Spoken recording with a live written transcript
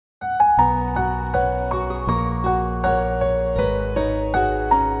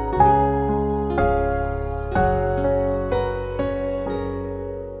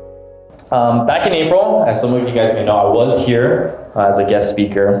Back in April, as some of you guys may know, I was here as a guest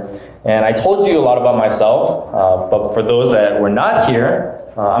speaker, and I told you a lot about myself, but for those that were not here,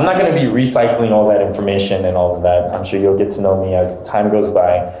 I'm not going to be recycling all that information and all of that. I'm sure you'll get to know me as the time goes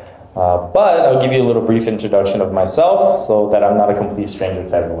by, but I'll give you a little brief introduction of myself so that I'm not a complete stranger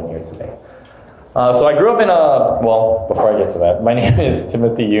to everyone here today. So I grew up in before I get to that, my name is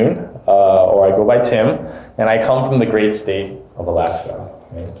Timothy Yoon, or I go by Tim, and I come from the great state of Alaska.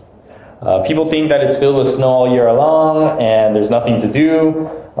 Right? People think that it's filled with snow all year long and there's nothing to do.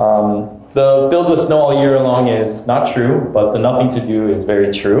 The filled with snow all year long is not true, but the nothing to do is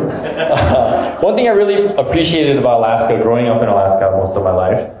very true. One thing I really appreciated about Alaska, growing up in Alaska most of my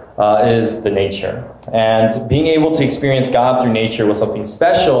life, is the nature. And being able to experience God through nature was something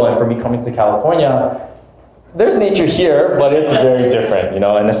special. And for me coming to California, there's nature here, but it's very different,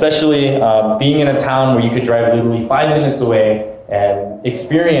 and especially being in a town where you could drive literally 5 minutes away and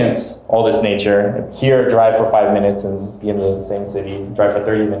experience all this nature. Here, drive for 5 minutes and be in the same city. Drive for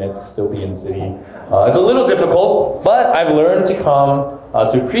 30 minutes, still be in the city. It's a little difficult, but I've learned to come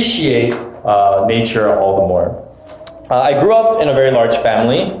to appreciate nature all the more. I grew up in a very large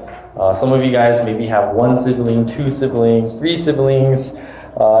family. Some of you guys maybe have 1 sibling, 2 siblings, 3 siblings.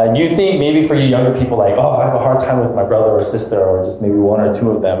 And you think maybe for you younger people like, I have a hard time with my brother or sister or just maybe 1 or 2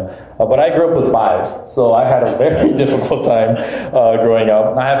 of them. But I grew up with 5, so I had a very difficult time growing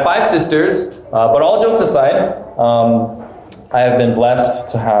up. I have 5 sisters, but all jokes aside, I have been blessed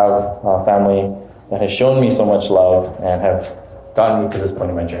to have a family that has shown me so much love and have gotten me to this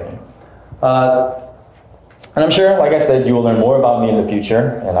point in my journey. And I'm sure, like I said, you will learn more about me in the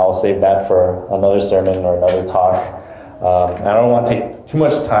future, and I'll save that for another sermon or another talk. And I don't want to take too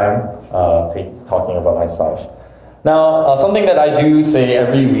much time talking about myself. Now, something that I do say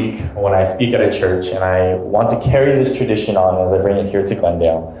every week when I speak at a church, and I want to carry this tradition on as I bring it here to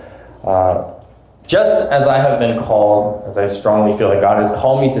Glendale, just as I have been called, as I strongly feel that God has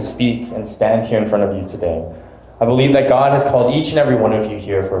called me to speak and stand here in front of you today, I believe that God has called each and every one of you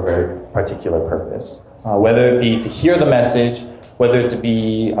here for a very particular purpose. Whether it be to hear the message, whether to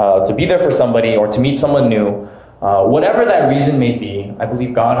be there for somebody or to meet someone new, whatever that reason may be, I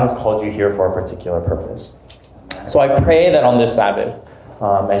believe God has called you here for a particular purpose. So I pray that on this Sabbath,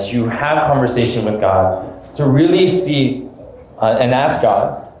 as you have conversation with God, to really see and ask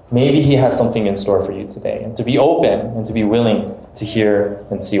God, maybe He has something in store for you today, and to be open and to be willing to hear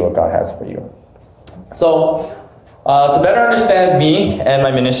and see what God has for you. So, to better understand me and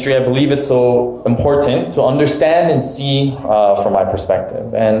my ministry, I believe it's so important to understand and see from my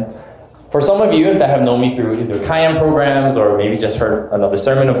perspective. And for some of you that have known me through either Cayenne programs or maybe just heard another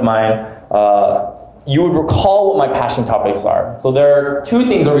sermon of mine, you would recall what my passion topics are. So there are 2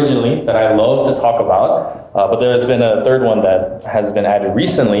 things originally that I love to talk about, but there's been a third one that has been added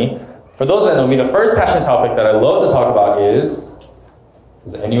recently. For those that know me, the first passion topic that I love to talk about is,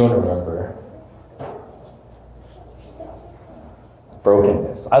 does anyone remember?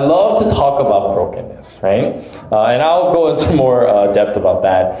 Brokenness. I love to talk about brokenness, right? And I'll go into more depth about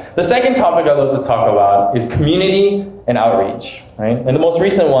that. The second topic I love to talk about is community and outreach, right? And the most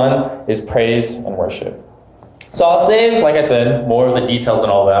recent one is praise and worship. So I'll save, like I said, more of the details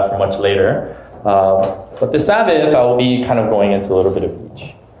and all that for much later. But this Sabbath, I will be kind of going into a little bit of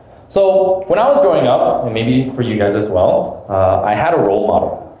each. So when I was growing up, and maybe for you guys as well, I had a role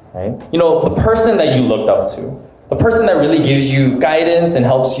model, right? The person that you looked up to. The person that really gives you guidance and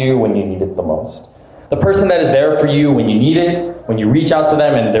helps you when you need it the most. The person that is there for you when you need it, when you reach out to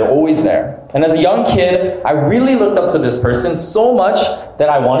them and they're always there. And as a young kid, I really looked up to this person so much that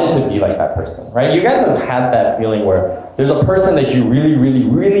I wanted to be like that person, right? You guys have had that feeling where there's a person that you really, really,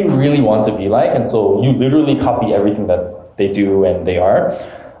 really, really want to be like, and so you literally copy everything that they do and they are.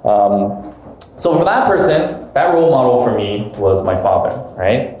 So for that person, that role model for me was my father,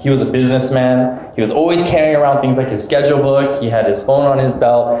 right? He was a businessman. He was always carrying around things like his schedule book. He had his phone on his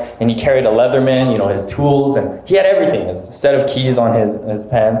belt, and he carried a Leatherman, his tools, and he had everything, his set of keys on his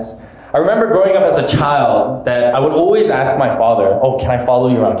pants. I remember growing up as a child that I would always ask my father, can I follow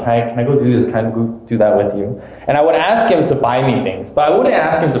you around? Can I go do this? Can I go do that with you? And I would ask him to buy me things, but I wouldn't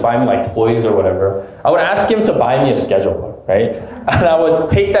ask him to buy me like toys or whatever. I would ask him to buy me a schedule book, right? And I would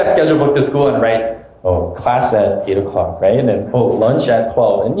take that schedule book to school and write, class at 8 o'clock, right? And lunch at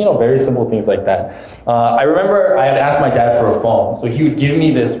 12, and very simple things like that. I remember I had asked my dad for a phone, so he would give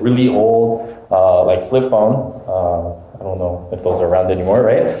me this really old, flip phone. I don't know if those are around anymore,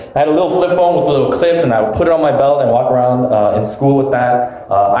 right? I had a little flip phone with a little clip, and I would put it on my belt and walk around in school with that.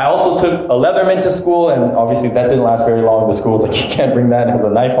 I also took a Leatherman to school, and obviously that didn't last very long. The school was like, you can't bring that. It has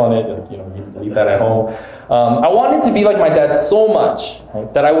a knife on it. And, you leave that at home. I wanted to be like my dad so much,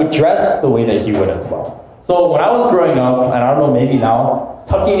 right, that I would dress the way that he would as well. So when I was growing up, and I don't know, maybe now,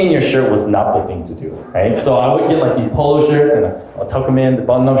 tucking in your shirt was not the thing to do, right? So I would get like these polo shirts, and I'll tuck them in, the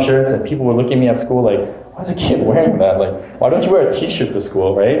button-up shirts, and people would look at me at school like, why is a kid wearing that? Like, why don't you wear a t-shirt to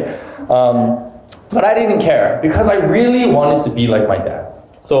school, right? But I didn't care, because I really wanted to be like my dad.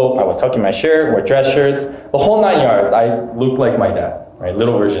 So I would tuck in my shirt, wear dress shirts, the whole 9 yards. I looked like my dad, right?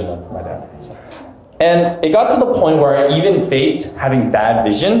 Little version of my dad. And it got to the point where I even faked having bad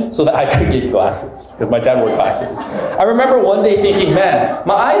vision so that I could get glasses, because my dad wore glasses. I remember one day thinking, man,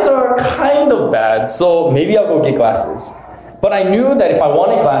 my eyes are kind of bad, so maybe I'll go get glasses. But I knew that if I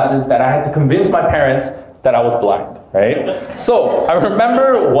wanted glasses, that I had to convince my parents that I was blind, right? So I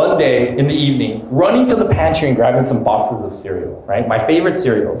remember one day in the evening running to the pantry and grabbing some boxes of cereal, right? My favorite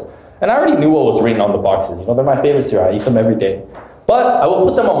cereals. And I already knew what was written on the boxes. They're my favorite cereal. I eat them every day. But I would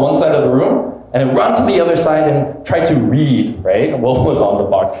put them on one side of the room and then run to the other side and try to read, right, what was on the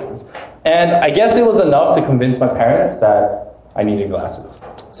boxes. And I guess it was enough to convince my parents that I needed glasses.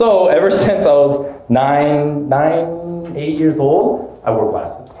 So ever since I was 8 years old, I wore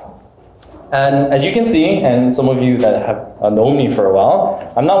glasses. And as you can see, and some of you that have known me for a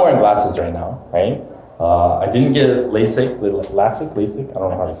while, I'm not wearing glasses right now, right? I didn't get LASIK, I don't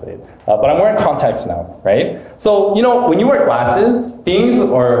know how to say it. But I'm wearing contacts now, right? So, when you wear glasses, things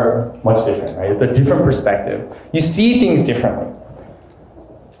are much different, right? It's a different perspective. You see things differently.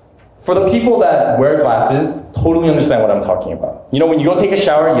 For the people that wear glasses, totally understand what I'm talking about. When you go take a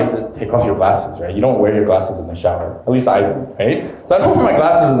shower, you have to take off your glasses, right? You don't wear your glasses in the shower. At least I do, right? So I don't wear my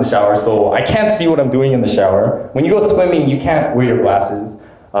glasses in the shower, so I can't see what I'm doing in the shower. When you go swimming, you can't wear your glasses.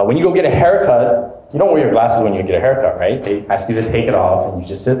 When you go get a haircut, you don't wear your glasses when you get a haircut, right? They ask you to take it off, and you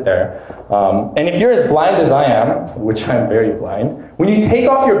just sit there. And if you're as blind as I am, which I'm very blind, when you take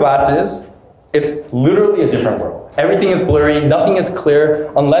off your glasses, it's literally a different world. Everything is blurry, nothing is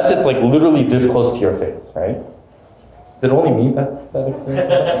clear, unless it's like literally this close to your face, right? Is it only me that experience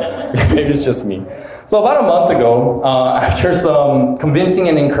that? Maybe it's just me. So about a month ago, after some convincing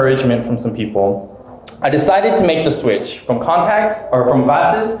and encouragement from some people, I decided to make the switch from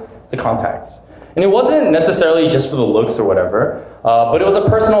glasses to contacts. And it wasn't necessarily just for the looks or whatever, but it was a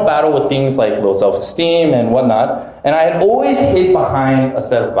personal battle with things like low self-esteem and whatnot. And I had always hid behind a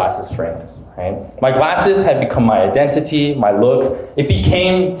set of glasses frames, right? My glasses had become my identity, my look. It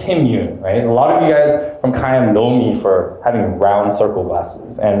became Tim Yoon, right? A lot of you guys from Kayam know me for having round circle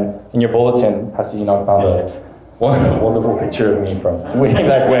glasses. And in your bulletin, Pastor Enoch found a wonderful picture of me from way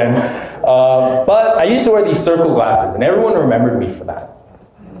back when. But I used to wear these circle glasses, and everyone remembered me for that.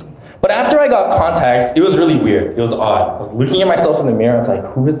 But after I got contacts, it was really weird. It was odd. I was looking at myself in the mirror, and I was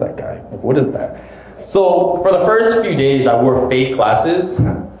like, who is that guy? Like, what is that? So for the first few days, I wore fake glasses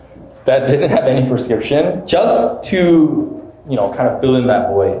that didn't have any prescription, just to, kind of fill in that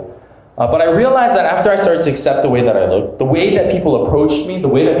void. But I realized that after I started to accept the way that I looked, the way that people approached me, the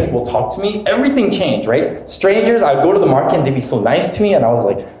way that people talked to me, everything changed, right? Strangers, I'd go to the market and they'd be so nice to me, and I was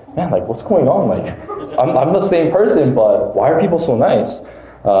like, man, like, what's going on? Like, I'm the same person, but why are people so nice?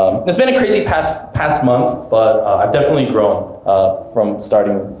 It's been a crazy past month, but I've definitely grown from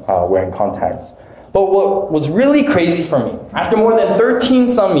starting wearing contacts. But what was really crazy for me, after more than 13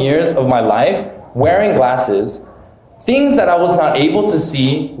 some years of my life wearing glasses, things that I was not able to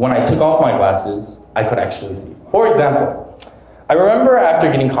see when I took off my glasses, I could actually see. For example, I remember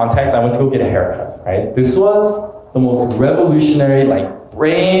after getting contacts, I went to go get a haircut, right? This was the most revolutionary,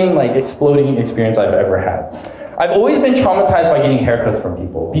 brain exploding experience I've ever had. I've always been traumatized by getting haircuts from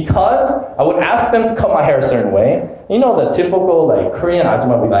people because I would ask them to cut my hair a certain way. The typical Korean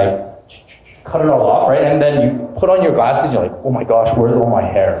ajumma would be cut it all off, right? And then you put on your glasses and you're like, oh my gosh, where's all my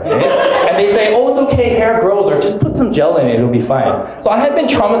hair? Right? And they say, oh, it's okay, hair grows, or just put some gel in it, it'll be fine. So I had been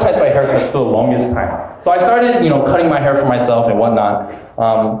traumatized by haircuts for the longest time. So I started, cutting my hair for myself and whatnot.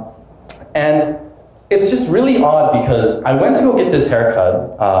 And it's just really odd because I went to go get this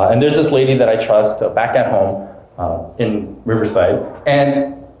haircut, and there's this lady that I trust back at home in Riverside,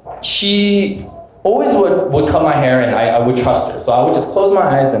 and she always would cut my hair, and I would trust her. So I would just close my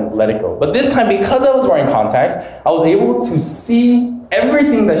eyes and let it go. But this time, because I was wearing contacts, I was able to see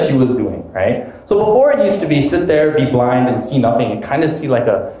everything that she was doing, right? So before it used to be sit there, be blind, and see nothing, and kind of see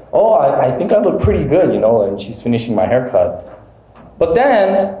I think I look pretty good, and she's finishing my haircut. But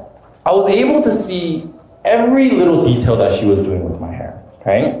then, I was able to see every little detail that she was doing with my hair,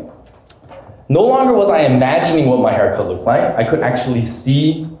 right? No longer was I imagining what my haircut looked like. I could actually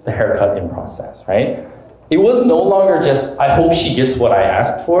see the haircut in process, right? It was no longer just, I hope she gets what I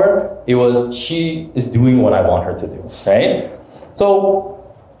asked for. It was, she is doing what I want her to do, right?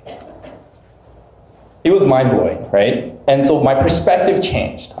 So it was mind-blowing, right? And so my perspective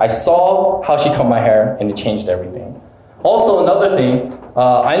changed. I saw how she cut my hair, and it changed everything. Also, another thing,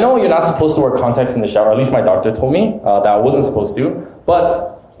 I know you're not supposed to wear contacts in the shower. At least my doctor told me that I wasn't supposed to.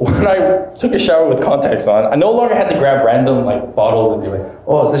 But when I took a shower with contacts on, I no longer had to grab random bottles and be like,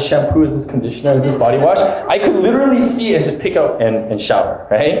 oh, is this shampoo, is this conditioner, is this body wash? I could literally see and just pick up and shower,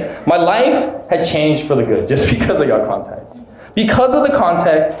 right? My life had changed for the good just because I got contacts. Because of the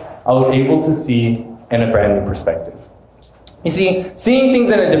contacts, I was able to see in a brand new perspective. You see, seeing things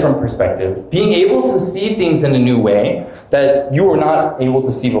in a different perspective, being able to see things in a new way that you were not able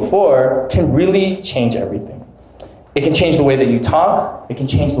to see before can really change everything. It can change the way that you talk. It can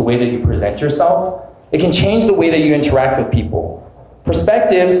change the way that you present yourself. It can change the way that you interact with people.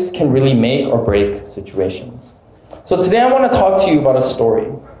 Perspectives can really make or break situations. So today I want to talk to you about a story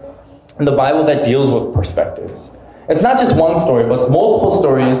in the Bible that deals with perspectives. It's not just one story, but it's multiple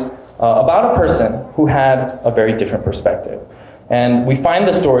stories about a person who had a very different perspective. And we find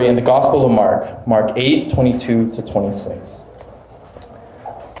the story in the Gospel of Mark, Mark 8, 22 to 26.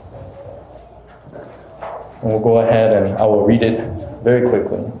 And we'll go ahead and I will read it very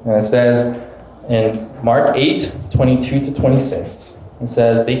quickly. And it says in Mark 8, 22 to 26, it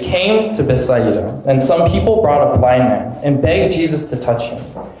says, they came to Bethsaida, and some people brought a blind man and begged Jesus to touch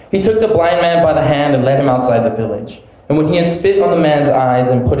him. He took the blind man by the hand and led him outside the village. And when he had spit on the man's eyes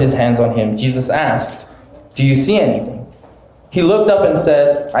and put his hands on him, Jesus asked, do you see anything? He looked up and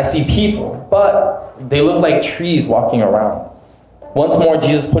said, I see people, but they look like trees walking around. Once more,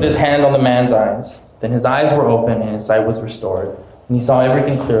 Jesus put his hand on the man's eyes. Then his eyes were open and his sight was restored, and he saw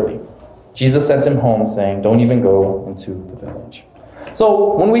everything clearly. Jesus sent him home, saying, don't even go into the village.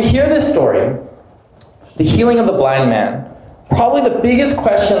 So when we hear this story, the healing of the blind man, probably the biggest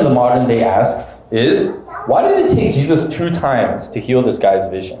question the modern day asks is, why did it take Jesus 2 times to heal this guy's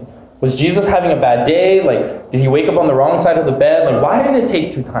vision? Was Jesus having a bad day? Did he wake up on the wrong side of the bed? Why did it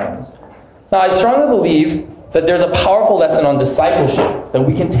take 2 times? Now, I strongly believe that there's a powerful lesson on discipleship that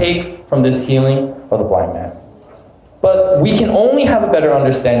we can take from this healing of the blind man. But we can only have a better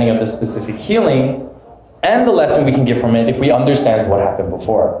understanding of this specific healing and the lesson we can get from it if we understand what happened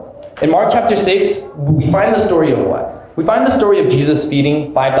before. In Mark chapter 6, we find the story of what? We find the story of Jesus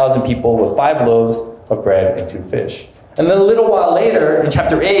feeding 5,000 people with 5 loaves of bread and 2 fish. And then a little while later, in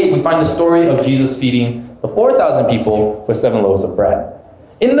chapter 8, we find the story of Jesus feeding the 4,000 people with 7 loaves of bread.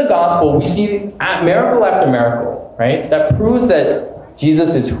 In the gospel, we see miracle after miracle, right? That proves that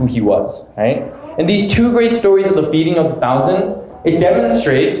Jesus is who he was, right? In these 2 great stories of the feeding of the thousands, it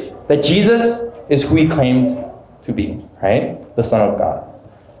demonstrates that Jesus is who he claimed to be, right? The Son of God.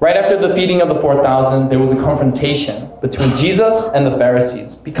 Right after the feeding of the 4,000, there was a confrontation between Jesus and the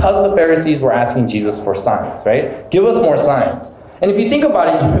Pharisees because the Pharisees were asking Jesus for signs, right? Give us more signs. And if you think about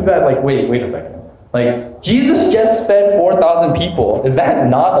it, you'd be wait a second. Jesus just fed 4,000 people. Is that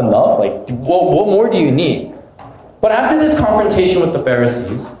not enough? What more do you need? But after this confrontation with the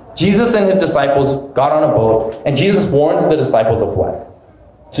Pharisees, Jesus and his disciples got on a boat, and Jesus warns the disciples of what?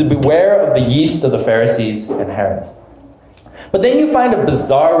 To beware of the yeast of the Pharisees and Herod. But then you find a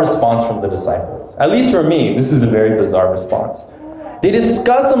bizarre response from the disciples. At least for me, this is a very bizarre response. They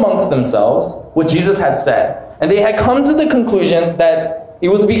discussed amongst themselves what Jesus had said, and they had come to the conclusion that it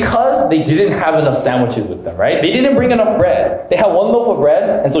was because they didn't have enough sandwiches with them, right? They didn't bring enough bread. They had 1 loaf of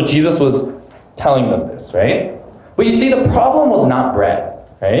bread, and so Jesus was telling them this, right? But you see, the problem was not bread,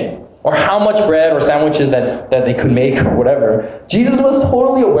 right? Or how much bread or sandwiches that they could make or whatever. Jesus was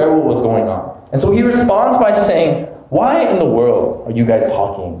totally aware of what was going on. And so he responds by saying, why in the world are you guys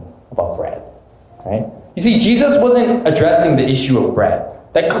talking about bread, right? You see, Jesus wasn't addressing the issue of bread.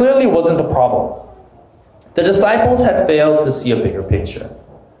 That clearly wasn't the problem. The disciples had failed to see a bigger picture.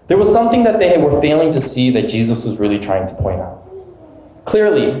 There was something that they were failing to see that Jesus was really trying to point out.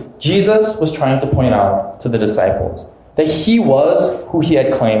 Clearly, Jesus was trying to point out to the disciples that he was who he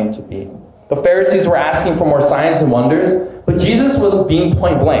had claimed to be. The Pharisees were asking for more signs and wonders, but Jesus was being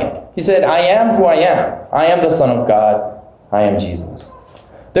point blank. He said, I am who I am. I am the Son of God. I am Jesus.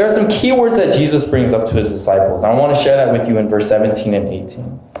 There are some key words that Jesus brings up to his disciples. I want to share that with you in verse 17 and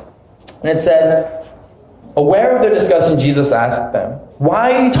 18. And it says, aware of their discussion, Jesus asked them,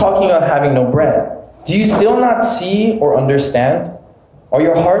 why are you talking about having no bread? Do you still not see or understand? Are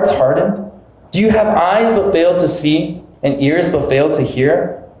your hearts hardened? Do you have eyes but fail to see and ears but fail to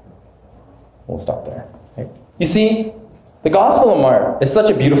hear? We'll stop there. Right? You see, The Gospel of Mark is such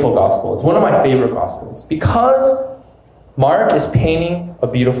a beautiful gospel. It's one of my favorite gospels because Mark is painting a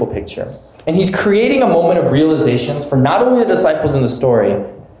beautiful picture. And he's creating a moment of realizations for not only the disciples in the story,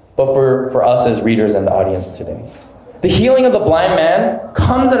 but for us as readers and the audience today. The healing of the blind man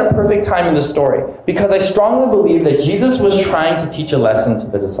comes at a perfect time in the story because I strongly believe that Jesus was trying to teach a lesson to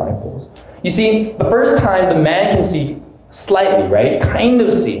the disciples. You see, the first time the man can see slightly, right? Kind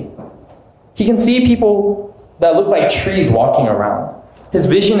of see. He can see people that look like trees walking around. His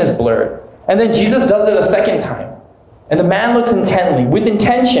vision is blurred. And then Jesus does it a second time. And the man looks intently, with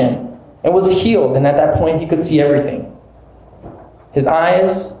intention, and was healed. And at that point, he could see everything. His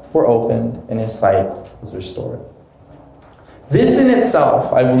eyes were opened and his sight was restored. This in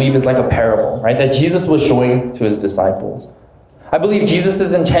itself, I believe, is like a parable, right? That Jesus was showing to his disciples. I believe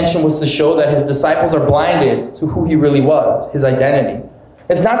Jesus' intention was to show that his disciples are blinded to who he really was, his identity.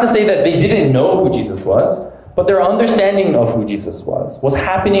 It's not to say that they didn't know who Jesus was, but their understanding of who Jesus was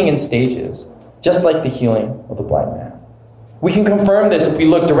happening in stages, just like the healing of the blind man. We can confirm this if we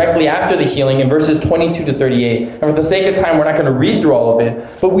look directly after the healing in verses 22 to 38. And for the sake of time, we're not going to read through all of it,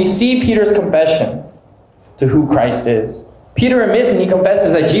 but we see Peter's confession to who Christ is. Peter admits and he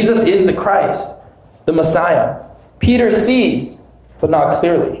confesses that Jesus is the Christ, the Messiah. Peter sees, but not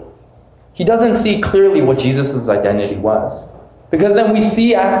clearly. He doesn't see clearly what Jesus' identity was. Because then we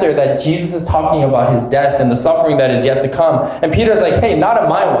see after that Jesus is talking about his death and the suffering that is yet to come. And Peter's like, hey, not on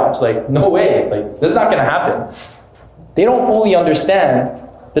my watch. Like, no way. Like, this is not going to happen. They don't fully understand.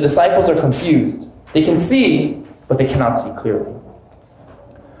 The disciples are confused. They can see, but they cannot see clearly.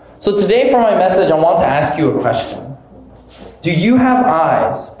 So today for my message, I want to ask you a question. Do you have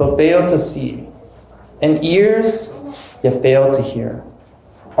eyes but fail to see, and ears yet fail to hear?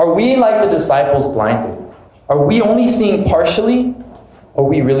 Are we like the disciples blinded? Are we only seeing partially, or are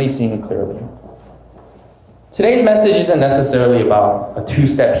we really seeing clearly? Today's message isn't necessarily about a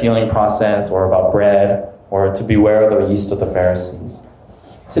two-step healing process or about bread or to beware of the yeast of the Pharisees.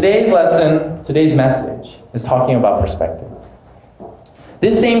 Today's lesson, today's message is talking about perspective.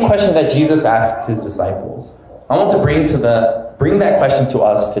 This same question that Jesus asked his disciples, I want to bring that question to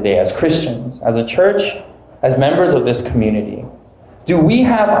us today as Christians, as a church, as members of this community. Do we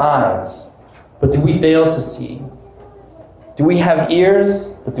have eyes, but do we fail to see? Do we have ears,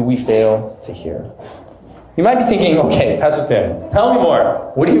 but do we fail to hear? You might be thinking, okay, Pastor Tim, tell me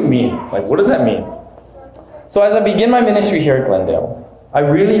more. What do you mean? Like, what does that mean? So as I begin my ministry here at Glendale, I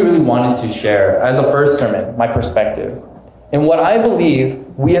really wanted to share, as a first sermon, my perspective and what I believe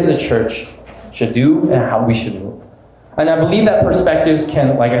we as a church should do and how we should move. And I believe that perspectives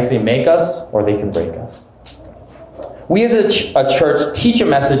can, like I say, make us or they can break us. We as a church teach a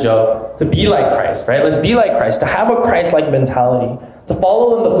message of to be like Christ, right? Let's be like Christ, to have a Christ-like mentality, to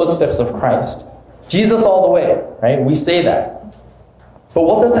follow in the footsteps of Christ. Jesus all the way, right? We say that. But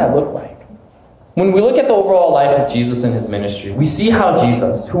what does that look like? When we look at the overall life of Jesus and his ministry, we see how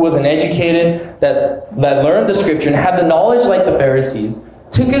Jesus, who was an educated, that learned the scripture and had the knowledge like the Pharisees,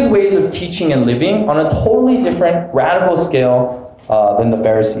 took his ways of teaching and living on a totally different, radical scale than the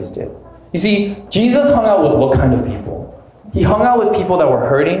Pharisees did. You see, Jesus hung out with what kind of people? He hung out with people that were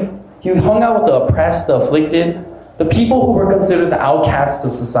hurting. He hung out with the oppressed, the afflicted, the people who were considered the outcasts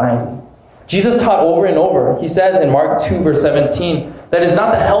of society. Jesus taught over and over. He says in Mark 2, verse 17, that it's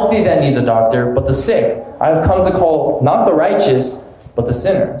not the healthy that needs a doctor, but the sick. I have come to call not the righteous, but the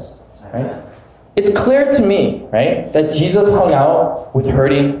sinners. Right? It's clear to me, right, that Jesus hung out with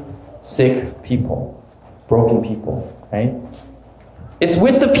hurting, sick people, broken people, right? It's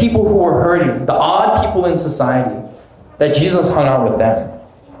with the people who were hurting, the odd people in society, that Jesus hung out with them.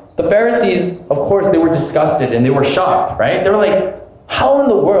 The Pharisees, of course, they were disgusted and they were shocked, right? They were like, how in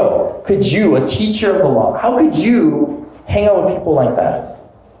the world could you, a teacher of the law, how could you hang out with people like that?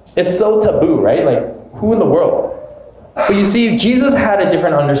 It's so taboo, right? Like, who in the world? But you see, Jesus had a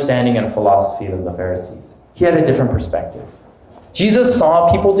different understanding and philosophy than the Pharisees. He had a different perspective. Jesus saw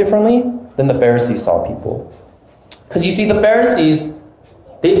people differently than the Pharisees saw people. Because you see, the Pharisees,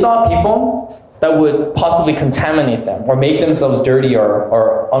 they saw people that would possibly contaminate them or make themselves dirty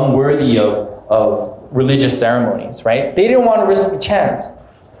or unworthy of religious ceremonies, right? They didn't want to risk the chance.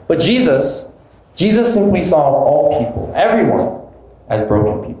 But Jesus simply saw all people, everyone, as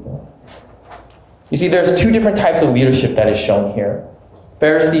broken people. You see, there's two different types of leadership that is shown here.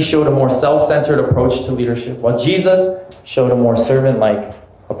 Pharisees showed a more self-centered approach to leadership, while Jesus showed a more servant-like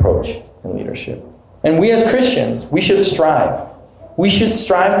approach in leadership. And we as Christians, we should strive. We should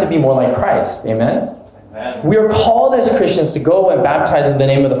strive to be more like Christ. Amen? Amen. We are called as Christians to go and baptize in the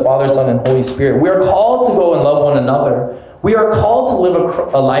name of the Father, Son, and Holy Spirit. We are called to go and love one another. We are called to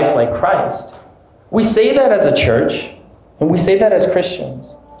live a life like Christ. We say that as a church, And we say that as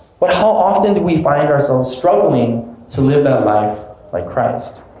Christians. But how often do we find ourselves struggling to live that life like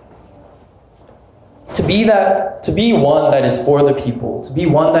Christ? To be one that is for the people, to be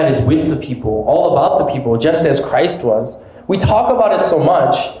one that is with the people, all about the people, just as Christ was. We talk about it so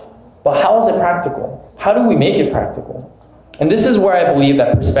much, but how is it practical? How do we make it practical? And this is where I believe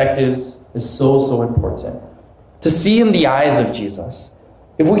that perspectives is so important. To see in the eyes of Jesus.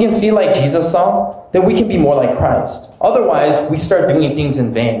 If we can see like Jesus saw, then we can be more like Christ. Otherwise, we start doing things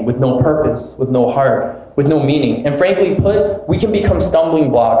in vain, with no purpose, with no heart, with no meaning. And frankly put, we can become stumbling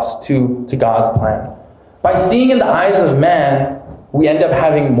blocks to God's plan. By seeing in the eyes of man, we end up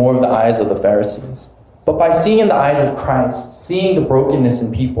having more of the eyes of the Pharisees. But by seeing in the eyes of Christ, seeing the brokenness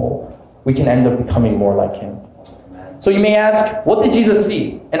in people, we can end up becoming more like him. So you may ask, what did Jesus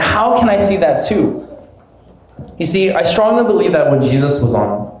see? And how can I see that too? You see, I strongly believe that when Jesus was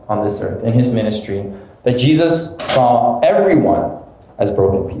on this earth, in his ministry, that Jesus saw everyone as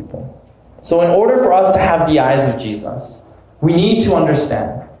broken people. So in order for us to have the eyes of Jesus, we need to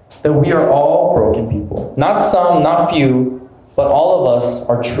understand that we are all broken people. Not some, not few, but all of us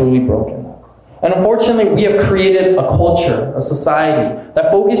are truly broken. And unfortunately, we have created a culture, a society,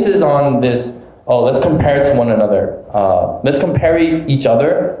 that focuses on this, let's compare to one another. Let's compare each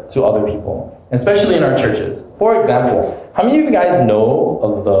other to other people, especially in our churches. For example, how many of you guys know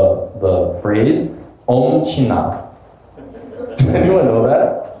of the phrase, omchina? Anyone know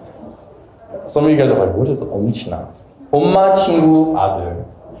that? Some of you guys are like, what is omchina? 엄마, 친구, 아들.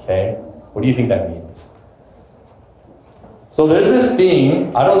 Okay? What do you think that means? So there's this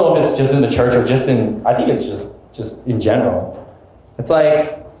thing, I don't know if it's just in the church or I think it's just in general. It's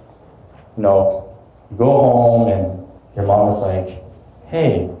like, you go home and your mom is like,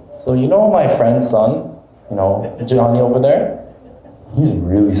 hey, so you know my friend's son, Johnny over there? He's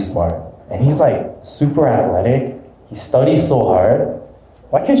really smart. And he's like super athletic. He studies so hard.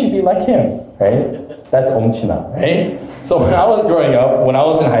 Why can't you be like him, right? That's omchina, right? So when I was growing up, when I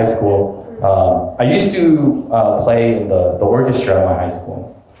was in high school, I used to play in the orchestra at my high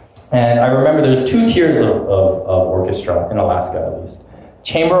school. And I remember there's 2 tiers of orchestra in Alaska, at least.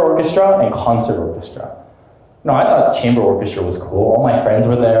 Chamber orchestra and concert orchestra. I thought chamber orchestra was cool. All my friends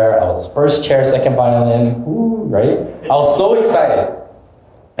were there. I was first chair, second violin, ooh, right? I was so excited.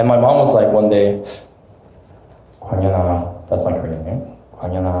 And my mom was like one day, 광현아, that's my Korean name.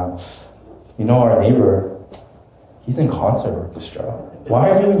 광현아, our neighbor, he's in concert orchestra. Why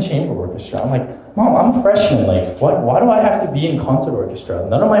are you in chamber orchestra? I'm like, Mom, I'm a freshman. Like, why do I have to be in concert orchestra?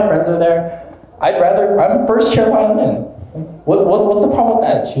 None of my friends are there. I'm first chair violin. What's the problem with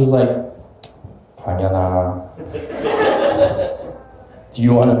that? She was like, 광현아, do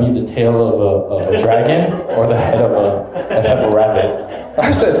you want to be the tail of a dragon or the head of a rabbit?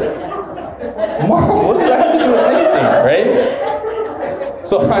 I said, Mom, what does that have to do with anything, right?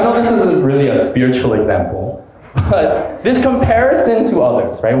 So I know this isn't really a spiritual example, but this comparison to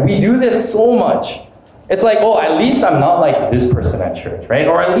others, right? We do this so much. It's like, at least I'm not like this person at church, right?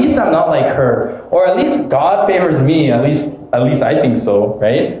 Or at least I'm not like her. Or at least God favors me. At least I think so,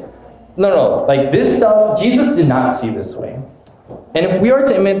 right? No. Like this stuff, Jesus did not see this way. And if we are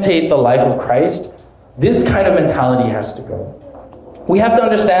to imitate the life of Christ, this kind of mentality has to go. We have to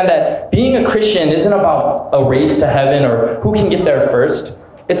understand that being a Christian isn't about a race to heaven or who can get there first.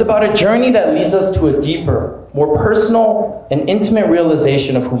 It's about a journey that leads us to a deeper, more personal and intimate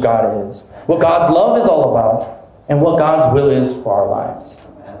realization of who God is, what God's love is all about, and what God's will is for our lives.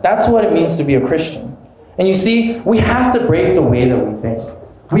 That's what it means to be a Christian. And you see, we have to break the way that we think.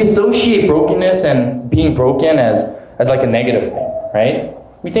 We associate brokenness and being broken as like a negative thing, right?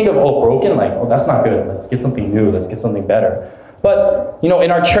 We think of, broken, like, that's not good. Let's get something new. Let's get something better. But,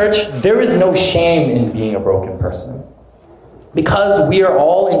 in our church, there is no shame in being a broken person. Because we are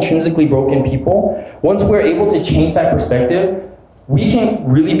all intrinsically broken people, once we're able to change that perspective, we can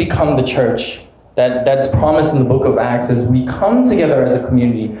really become the church that's promised in the book of Acts as we come together as a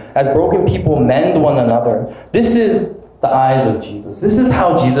community, as broken people mend one another. This is the eyes of Jesus. This is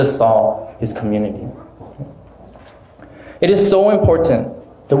how Jesus saw his community. It is so important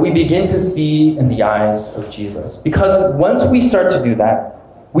that we begin to see in the eyes of Jesus. Because once we start to do that,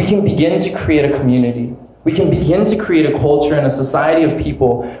 we can begin to create a community. We can begin to create a culture and a society of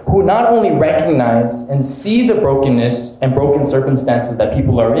people who not only recognize and see the brokenness and broken circumstances that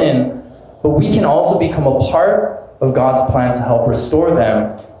people are in, but we can also become a part of God's plan to help restore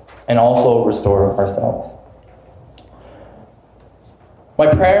them and also restore ourselves. My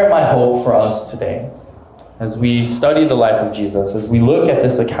prayer and my hope for us today, as we study the life of Jesus, as we look at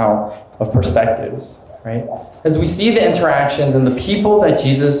this account of perspectives, right? As we see the interactions and the people that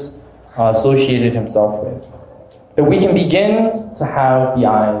Jesus associated himself with, that we can begin to have the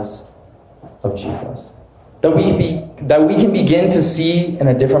eyes of Jesus. That we can begin to see in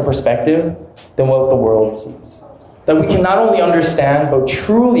a different perspective than what the world sees. That we can not only understand, but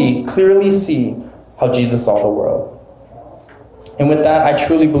truly, clearly see how Jesus saw the world. And with that, I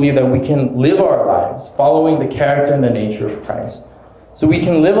truly believe that we can live our lives following the character and the nature of Christ. So we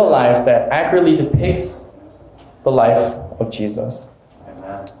can live a life that accurately depicts the life of Jesus.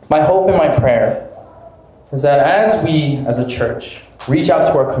 Amen. My hope and my prayer is that as we, as a church, reach out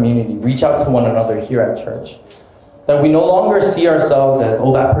to our community, reach out to one another here at church, that we no longer see ourselves as,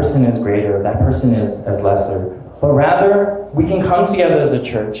 oh, that person is greater, that person is as lesser, but rather we can come together as a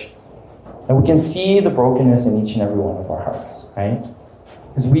church and we can see the brokenness in each and every one of our hearts, right?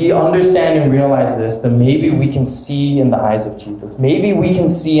 As we understand and realize this, then maybe we can see in the eyes of Jesus. Maybe we can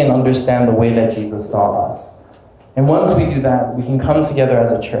see and understand the way that Jesus saw us. And once we do that, we can come together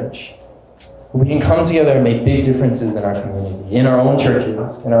as a church. We can come together and make big differences in our community, in our own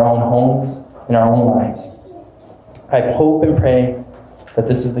churches, in our own homes, in our own lives. I hope and pray that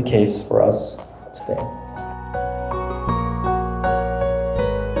this is the case for us today.